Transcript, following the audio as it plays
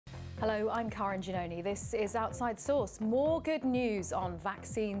Hello, I'm Karin Giannone. This is Outside Source. More good news on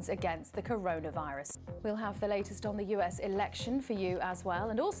vaccines against the coronavirus. We'll have the latest on the US election for you as well,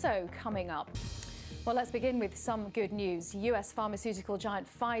 and also coming up. Well, let's begin with some good news. US pharmaceutical giant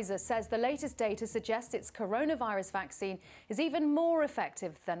Pfizer says the latest data suggests its coronavirus vaccine is even more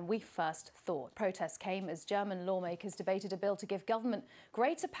effective than we first thought. Protests came as German lawmakers debated a bill to give government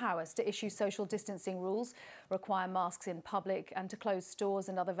greater powers to issue social distancing rules, require masks in public and to close stores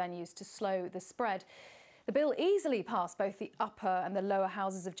and other venues to slow the spread. The bill easily passed both the upper and the lower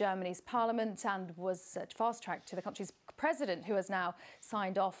houses of Germany's parliament and was fast-tracked to the country's president, who has now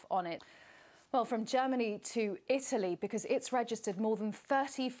signed off on it. Well, from Germany to Italy, because it's registered more than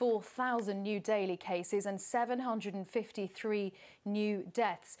 34,000 new daily cases and 753 new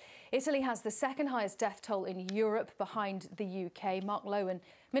deaths. Italy has the second highest death toll in Europe, behind the UK. Mark Lowen.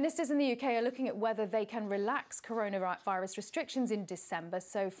 Ministers in the UK are looking at whether they can relax coronavirus restrictions in December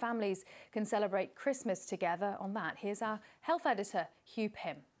so families can celebrate Christmas together. On that, here's our health editor, Hugh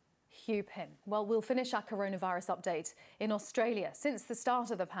Pym. Well, we'll finish our coronavirus update in Australia. Since the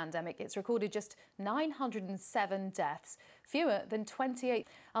start of the pandemic, it's recorded just 907 deaths, fewer than 28.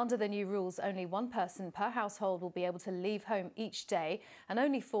 Under the new rules, only one person per household will be able to leave home each day, and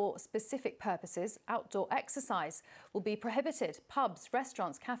only for specific purposes. Outdoor exercise will be prohibited. Pubs,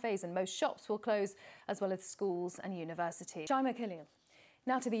 restaurants, cafes and most shops will close, as well as schools and universities. Shaima Khalil.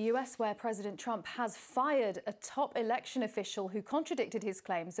 Now to the US, where President Trump has fired a top election official who contradicted his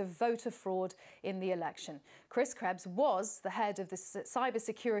claims of voter fraud in the election. Chris Krebs was the head of the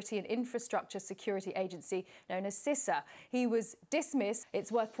Cybersecurity and Infrastructure Security Agency known as CISA. He was dismissed.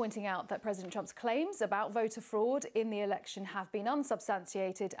 It's worth pointing out that President Trump's claims about voter fraud in the election have been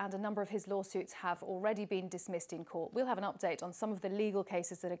unsubstantiated, and a number of his lawsuits have already been dismissed in court. We'll have an update on some of the legal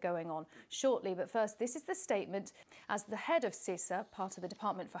cases that are going on shortly, but first, this is the statement. As the head of CISA, part of the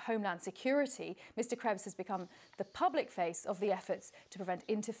Department for Homeland Security, Mr. Krebs has become the public face of the efforts to prevent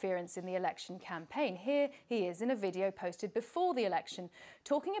interference in the election campaign. Here he is in a video posted before the election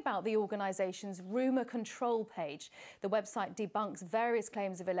talking about the organisation's rumour control page. The website debunks various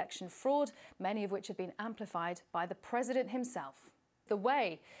claims of election fraud, many of which have been amplified by the president himself.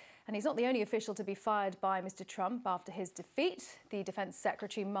 And he's not the only official to be fired by Mr. Trump after his defeat. The Defence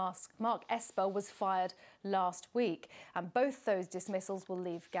Secretary Mark Esper was fired last week, and both those dismissals will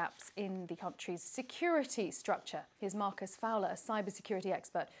leave gaps in the country's security structure. Here's Marcus Fowler, a cybersecurity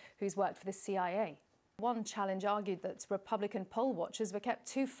expert who's worked for the CIA. One challenge argued that Republican poll watchers were kept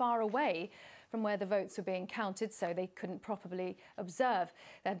too far away from where the votes were being counted, so they couldn't properly observe.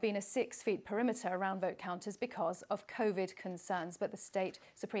 There had been a 6-foot perimeter around vote counters because of COVID concerns, but the state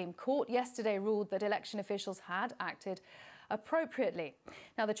Supreme Court yesterday ruled that election officials had acted appropriately.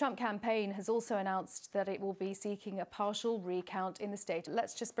 Now, the Trump campaign has also announced that it will be seeking a partial recount in the state.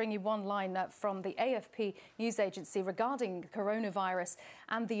 Let's just bring you one line from the AFP news agency regarding coronavirus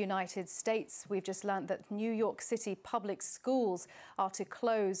and the United States. We've just learned that New York City public schools are to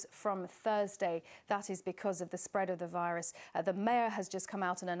close from Thursday. That is because of the spread of the virus. The mayor has just come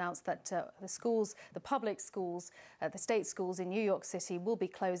out and announced that the public schools, the state schools in New York City will be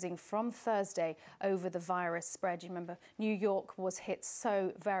closing from Thursday over the virus spread. You remember, New York was hit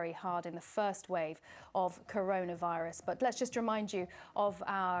so very hard in the first wave of coronavirus. But let's just remind you of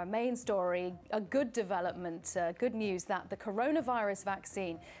our main story, a good development, good news that the coronavirus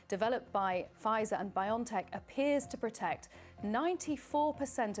vaccine developed by Pfizer and BioNTech appears to protect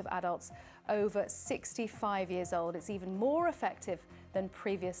 94% of adults over 65 years old. It's even more effective than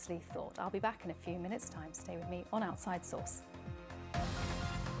previously thought. I'll be back in a few minutes' time. Stay with me on Outside Source.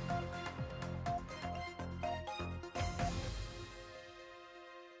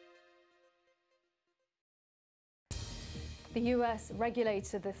 The US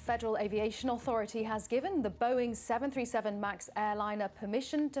regulator, the Federal Aviation Authority, has given the Boeing 737 MAX airliner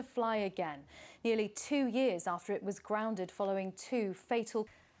permission to fly again, nearly 2 years after it was grounded following 2 fatal.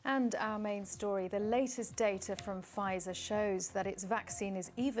 And our main story, the latest data from Pfizer shows that its vaccine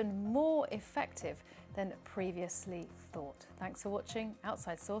is even more effective than previously thought. Thanks for watching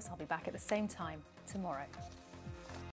Outside Source. I'll be back at the same time tomorrow.